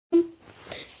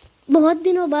बहुत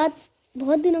दिनों बाद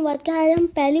क्या है, हम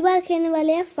पहली बार खेलने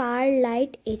वाले हैं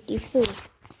फायरलाइट 84।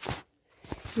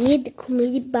 ये देखो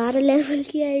मेरी 12 लेवल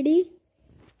की आईडी।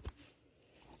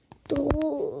 तो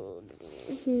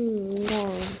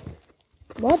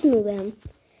बहुत नूब है हम।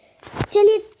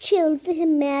 चलिए चलते हैं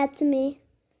मैच में।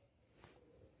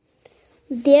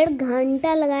 1.5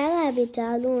 घंटा लगाएगा अभी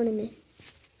चालू होने में।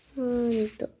 नहीं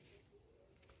तो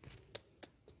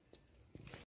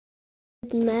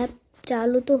मैप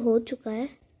चालू तो हो चुका है।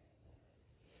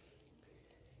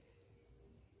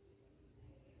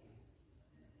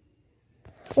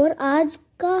 और आज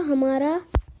का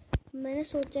मैंने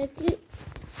सोचा कि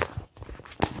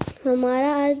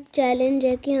हमारा आज चैलेंज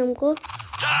है कि हमको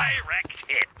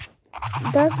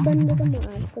 10 बंदे तो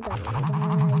मार को डालेंगे।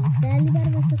 पहली बार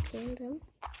वैसे खेल रहा हूँ,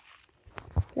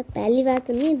 मतलब पहली बार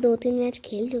तो नहीं, 2-3 मैच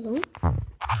खेल चुका हूँ।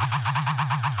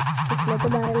 इसमें तो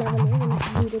 12 लेवल है,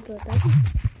 0 पे होता है।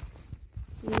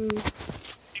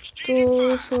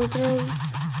 तो सोच रहा हूँ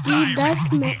कि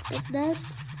 10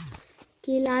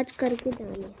 किल आज करके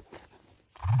जाने।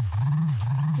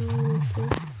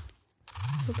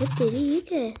 तो तेरी ये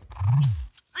क्या है?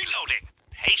 Reloading.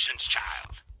 Patience,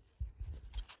 child.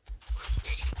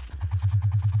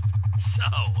 So,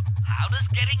 how does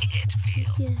getting hit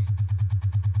feel?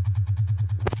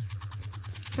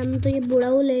 हम तो ये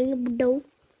बुढ़ाऊ लेंगे, बुढ़ाऊ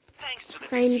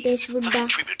साइंटिस्ट बुढ़ा।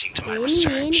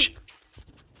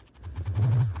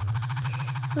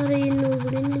 अरे ये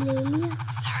नोबड़े ने ले लिया।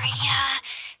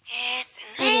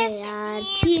 अरे यार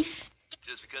छी।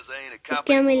 तो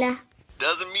क्या मिला?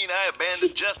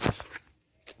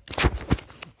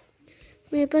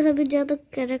 मेरे पास अभी ज्यादा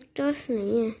कैरेक्टर्स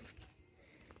नहीं है।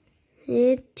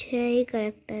 ये 6 ही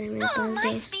कैरेक्टर है मेरे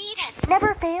पास।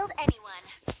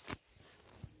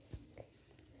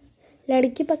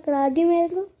 लड़की पकड़ा दी मेरे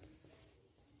को।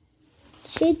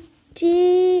 Chichi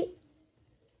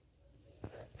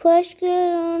first kill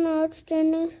on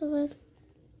outstanding service.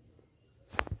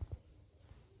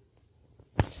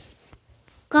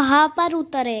 कहाँ पर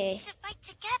उतरे?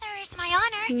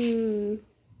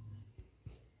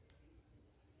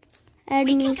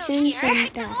 Admission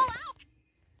centre.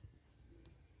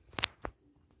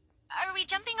 Are we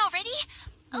jumping already?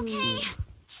 Okay.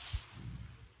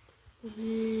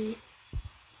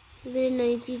 मेरे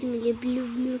नई चीज मिली,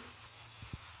 ब्लू।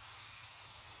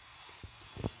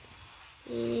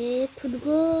 ये खुद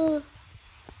को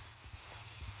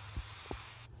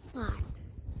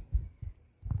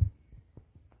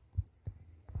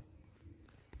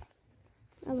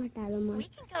अब हटा लो मार। We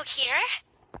can go here.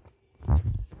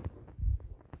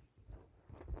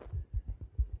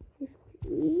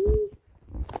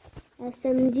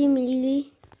 SMG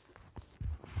milli,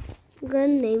 gun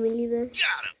नहीं मिली बस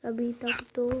अभी तक।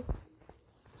 तो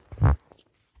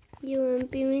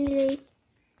UMP मिल गई।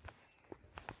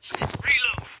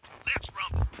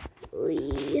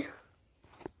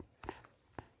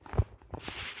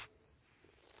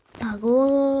 भागो,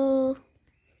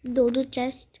 2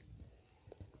 चेस्ट।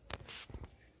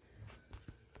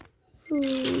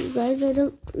 गाइस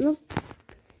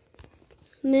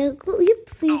मेरे को ये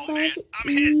फ्री फायर से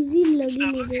इजी लगी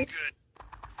मुझे। ये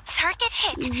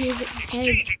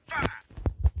हेड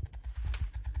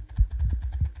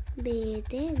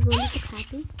बेटे गोली तो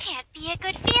खाती।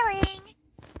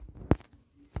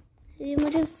 ये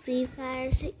मुझे फ्री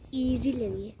फायर से इजी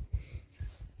लगी है।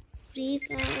 फ्री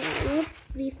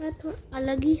फायर थोड़ा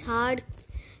अलग ही हार्ड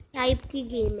टाइप की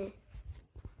गेम है।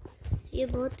 ये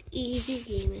बहुत इजी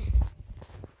गेम है।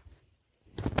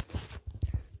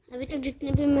 अभी तक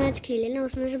जितने भी मैच खेले ना,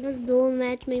 उसमें से बस 2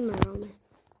 मैच में ही मारा हूँ मैं।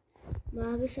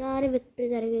 बाकी सारे विक्ट्री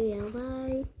करके गया हूँ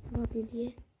भाई। बहुत इजी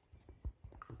है।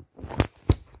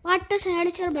 पार्ट से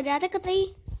हेडशॉट बजाते कतई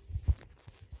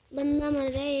बंदा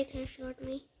मर रहा है एक हेडशॉट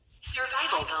में।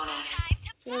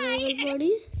 सर्वाइवल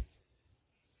बॉडी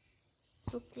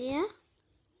ओके यार।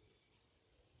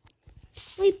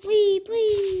 पुई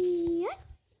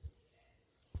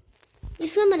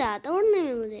इसमें मजा आता उड़ने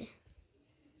में मुझे।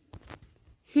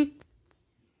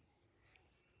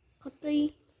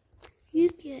 कतई ये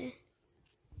क्या है?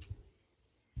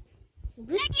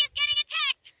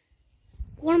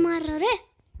 कौन मार रहा है?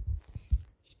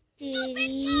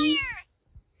 तेरी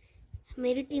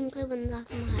मेरी टीम का बंदा मार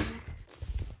रहा है।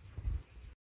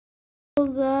 तो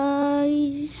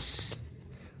गाइस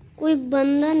कोई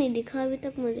बंदा नहीं दिखा अभी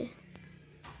तक मुझे।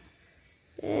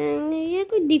 ये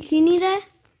कोई दिख ही नहीं रहा है।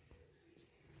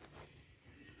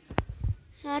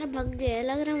 सारे भाग गए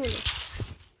लग रहा है मुझे।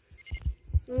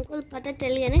 उनको पता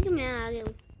चल गया ना कि मैं आ गया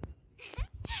हूँ।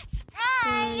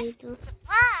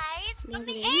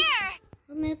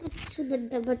 तो मेरे को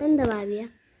बटन दबा दिया,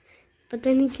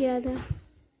 पता नहीं क्या था।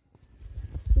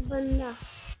 बंदा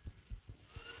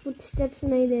फुटस्टेप्स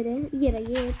नहीं दे रहे। ये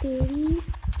रही है तेरी।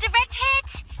 Direct hit.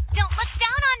 Don't look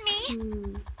down on me.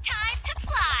 Time to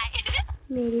fly.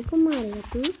 मेरे को मारेगा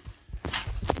तू।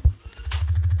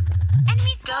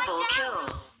 Enemies double kill.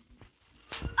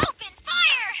 Open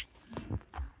fire.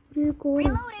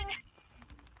 Reloading.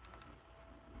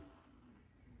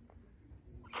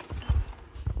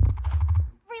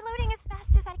 Reloading as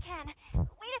fast as I can.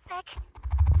 Wait a sec.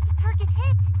 Did the target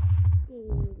hit?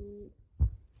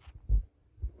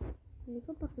 मेरे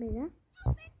को पकड़ेगा।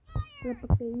 क्या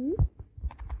पकड़ेगी?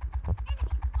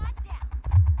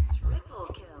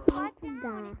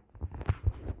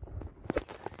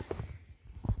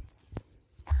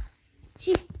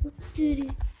 Triple kill.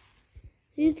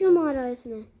 ये क्यों मारा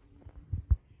इसने?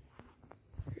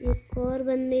 एक और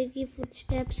बंदे की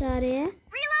फुटस्टेप्स आ रहे हैं।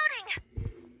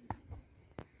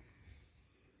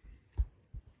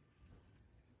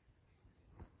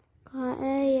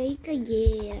 यही का ये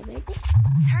है बेटे।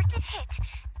 Target hit.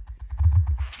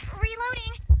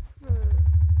 Reloading.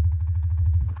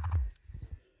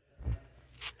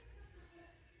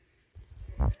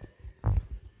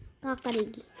 क्या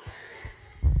करेगी?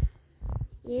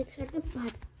 एक शॉट में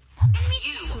भाग।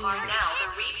 You are now the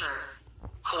Reaper.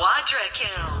 Quadra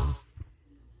kill.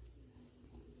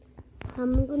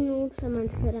 हमको नूब समझ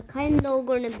के रखा है इन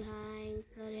लोगों ने।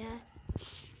 भयंकर यार।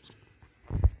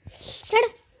 चढ़।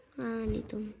 हाँ नहीं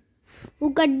तुम। वो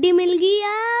गड्डी मिल गई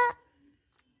यार।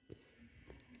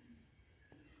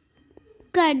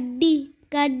 गड्डी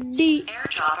गड्डी।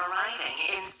 Airdrop arriving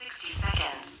in 60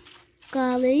 seconds.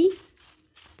 कहाँ गई?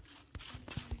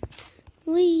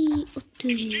 वही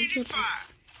तेरी क्या था?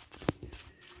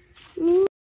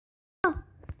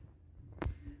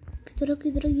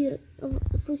 किधर ये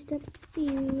फुटस्टेप्स थी।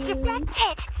 Direct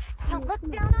hit. Don't look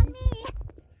down on me.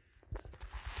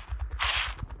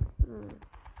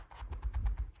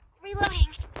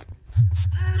 Reloading.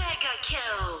 Mega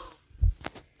kill.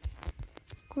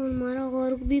 कौन मारा?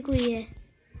 और भी कोई है?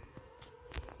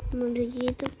 मुझे ये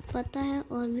तो पता है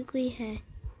और भी कोई है।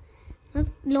 अब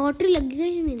लॉटरी लग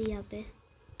गई मेरी यहाँ पे।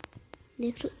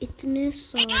 देख लो इतने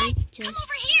सारे Come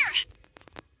over here.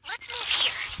 Let's move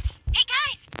here. Hey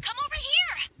guys, come over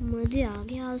here. मजे आ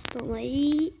गया आज तो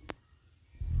भाई।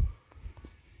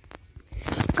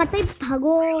 कतई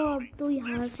भागो अब तो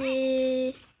यहाँ से।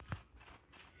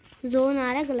 जोन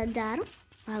आ रहा है, गलत जा रहा हूँ।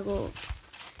 भागो।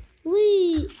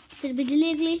 वही फिर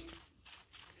बिजली निकली।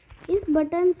 इस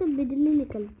बटन से बिजली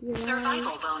निकलती है।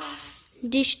 Survival bonus.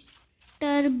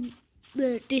 डिस्टर्ब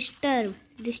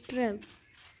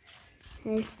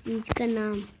है इस चीज का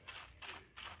नाम।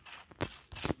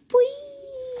 पुई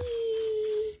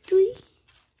तुई।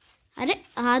 अरे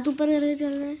हाथ ऊपर करके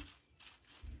चल रहा है।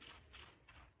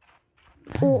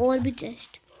 ओ और भी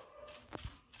चेस्ट।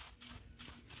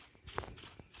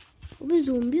 वो भी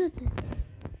ज़ोंबी होता है।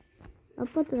 अब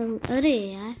पता लगा। अरे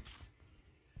यार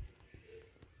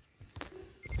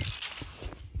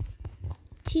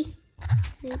छी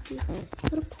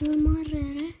और कौन मार रहा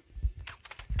है?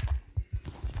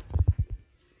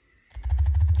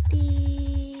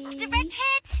 Direct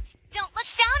hit. Don't look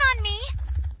down on me.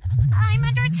 I'm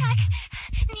under attack.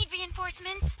 Need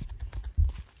reinforcements.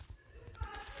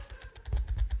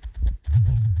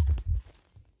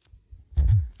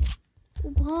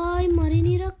 भाई मर ही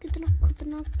नहीं रहा। कितना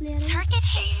खतरनाक प्लेयर है। Target A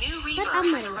hit. new अब Reaper has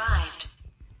मरेगा। arrived.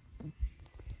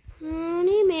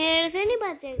 नहीं मेरे से नहीं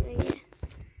बचेगा ये।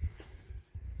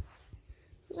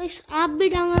 गाइस आप भी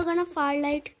डाउनलोड करना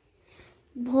फायरलाइट।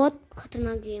 बहुत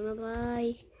खतरनाक गेम है भाई।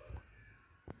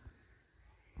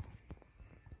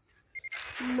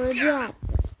 मजा आता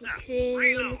है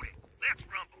खेलने में। Let's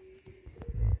rumble.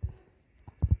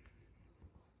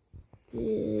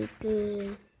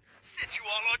 Sent you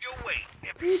all on your way.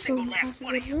 Every single last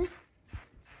one of you.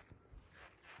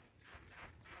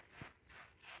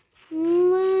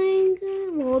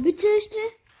 वो भी चेस्ट है।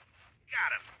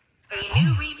 Got him. A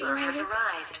new Reaper has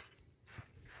arrived.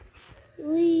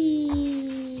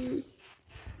 वही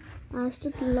आज तो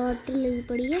लॉटरी लगी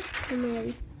पड़ी है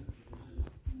हमारी।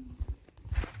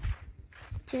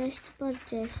 चेस्ट पर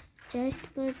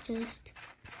चेस्ट।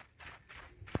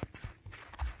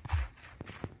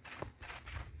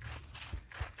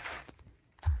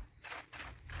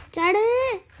 चढ़े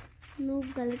नो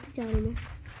गलत जा रही मैं।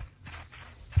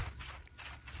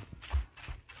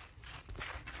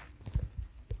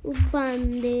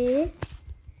 बंदे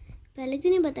पहले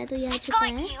क्यों नहीं बताया? तो यहाँ It's छुपा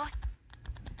going है। you.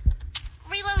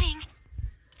 Reloading.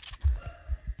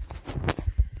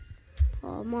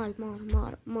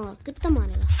 मार कितना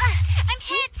मारेगा? I'm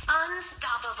hit.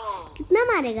 Unstoppable. कितना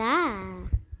मारेगा?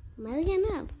 मर गया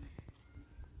ना अब।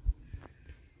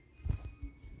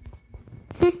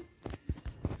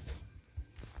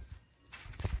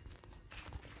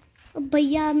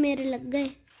 भैया अब मेरे लग गए।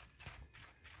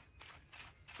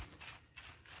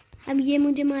 अब ये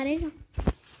मुझे मारेगा।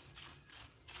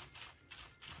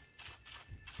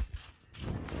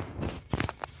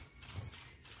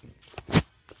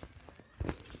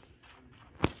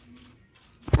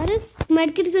 अरे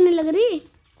मेडकिट क्यों नहीं लग रही?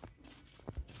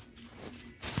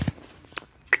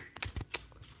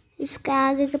 इसका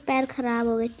आगे के पैर खराब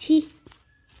हो गए। छी।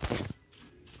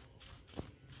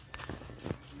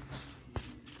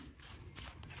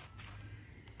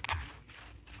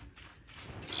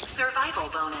 Survival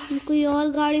bonus. कोई और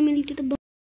गाड़ी मिलती तो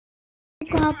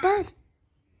वहां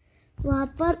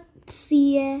पर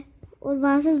सी है और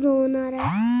वहां से जोन आ रहा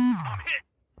है। I'm hit.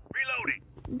 Reloading.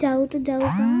 जाओ तो जाओ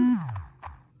कहाँ?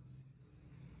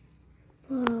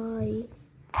 भाई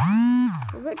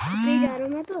अबे ठुकरे जा रहा हूँ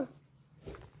मैं तो।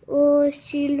 ओ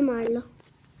शील्ड मार लो।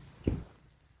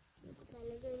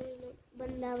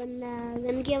 बंदा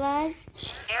गन की आवाज।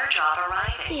 Airdrop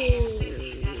arriving in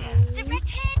 60 seconds. Direct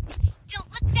hit! Don't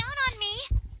look down on me!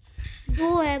 दो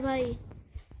है भाई।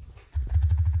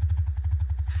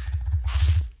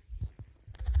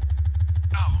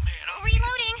 Oh man, I'm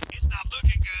Reloading! It's not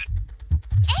looking good.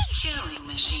 Killing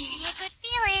machine. A good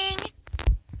feeling.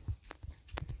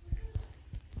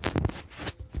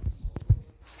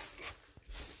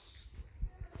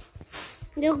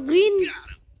 देखो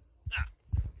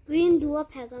ग्रीन धुआं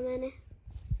फेंका मैंने।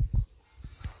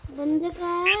 बंदे का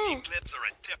है। Enemy clips are a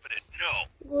definite no.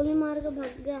 गोली मार के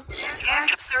भाग गया।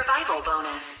 Survival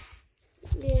bonus.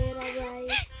 ये रहा भाई।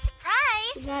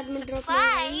 Surprise! बाद में drop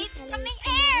Supplies from the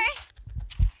air!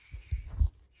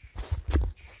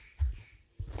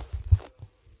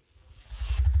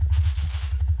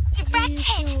 Direct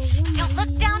hit! Don't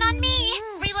look down on me!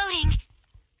 Reloading!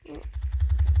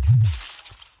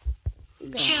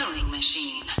 Killing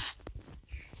machine.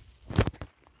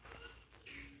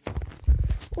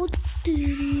 ओ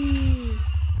तेरी।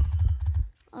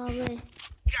 अबे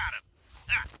Got him.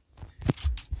 Ah,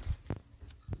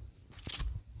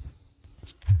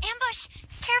 Ambush!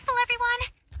 Careful, everyone!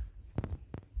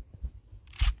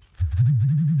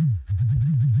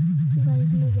 Guys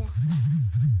मैं गया।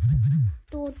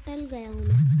 टोटल गया हूँ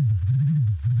मैं।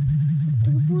 तो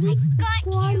पूरी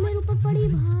स्क्वाड मेरे ऊपर पड़ी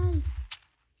भाई।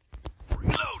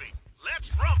 reloading. Let's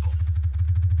rumble.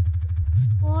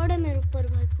 स्क्वाड है मेरे ऊपर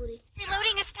भाई पूरी।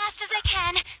 Reloading as fast as I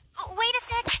can. Oh, wait a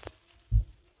sec.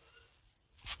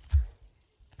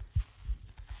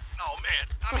 Oh man,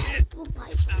 I'm hit. ओ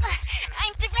भाई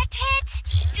I'm direct hit!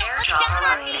 Don't look Airdrop down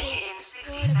on me! arriving in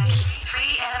 60 seconds.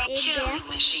 3 enemy एक गया। killing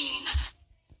machine.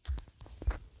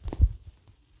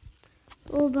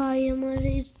 ओ भाई हमारे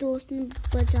इस दोस्त ने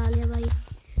बचा लिया भाई।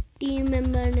 टीम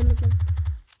मेंबर ने मतलब।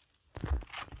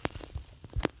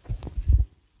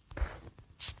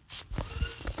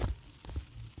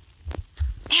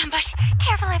 Ambush!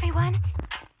 Careful, everyone!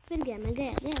 फिर गया मैं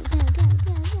गया।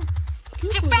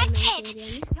 क्यों कूदा Direct मैं hit! इस एरिया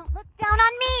में? Don't look down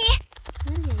on me!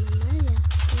 मर गया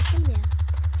निकल गया।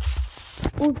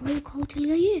 ओ भाई खाओ चल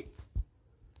गया ये।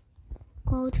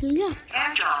 खाओ चल गया।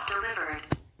 Airdrop delivered.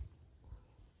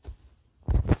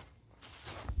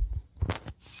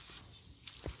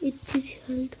 इतनी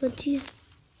हेल्थ बची है।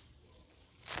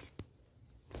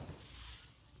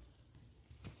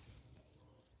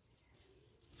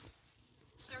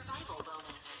 Survival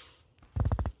bonus.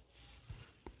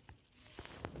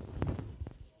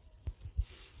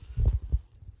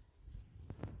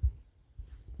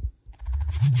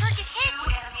 Target hit!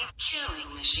 2 enemies killing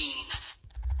machine.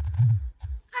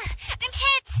 I'm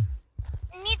hit!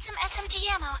 Need some SMG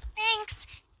ammo. Thanks.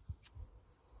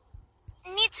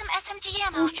 Need some SMG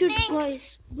ammo. Oh shit Thanks.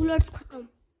 Guys bullets खत्म।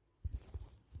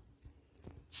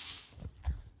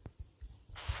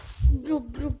 ब्रो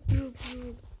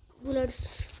बुलेट्स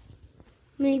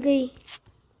मिल गई।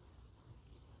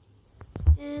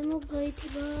 एमो गई थी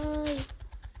भाई।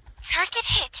 Target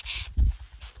hit!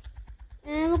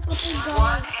 एमो कपल 1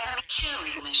 गायब। enemy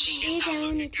killing machine. एक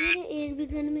ammo नहीं थी मेरे एक भी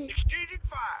गन में। Exchanging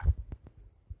fire.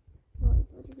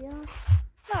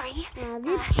 Sorry.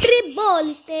 विक्ट्री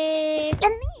बोलते।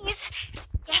 And these.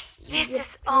 Yes, this is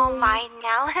all mine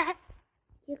now.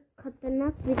 ये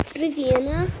खतरनाक विक्ट्री की है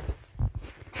ना।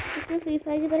 इसमें फ्री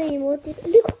फायर की तरह इमोट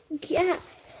देखो क्या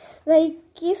भाई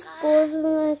किस पोज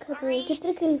में खत्म है।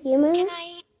 कितने किल किए मैंने? Can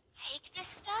I take this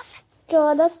stuff?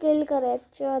 14 किल करे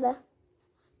 14।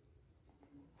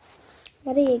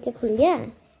 अरे ये क्या खुल गया?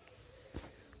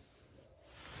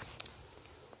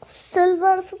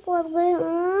 सिल्वर से पहुंच गए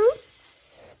हम।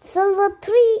 सिल्वर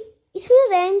 3 इसमें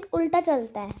रैंक उल्टा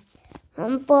चलता है।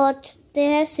 हम पहुंचते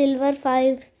हैं सिल्वर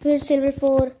 5 फिर सिल्वर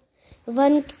 4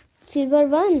 1 सिल्वर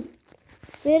 1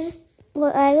 फिर वो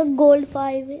आएगा गोल्ड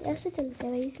 5 ऐसे चलता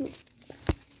है भाई इसमें।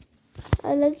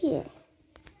 अलग ही है।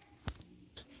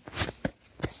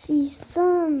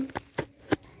 सीजन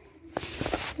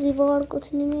रिवॉर्ड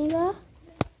कुछ नहीं मिलेगा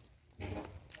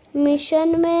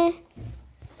मिशन में।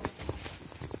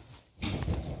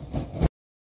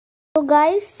 तो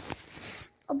गाइस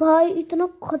भाई इतना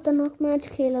खतरनाक मैच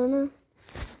खेला ना।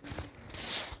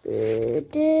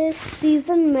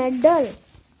 सीजन मेडल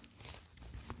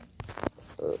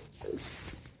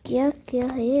क्या क्या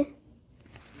है ये?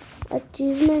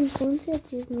 अचीवमेंट कौन सी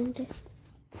अचीवमेंट है?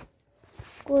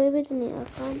 कोई भी तो नहीं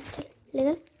काम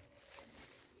लेकिन।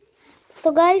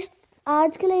 तो गाइस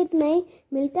आज के लिए इतना ही,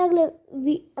 मिलते हैं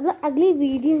अगली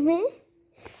वीडियो में।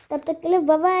 तब तक के लिए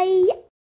बाय बाय।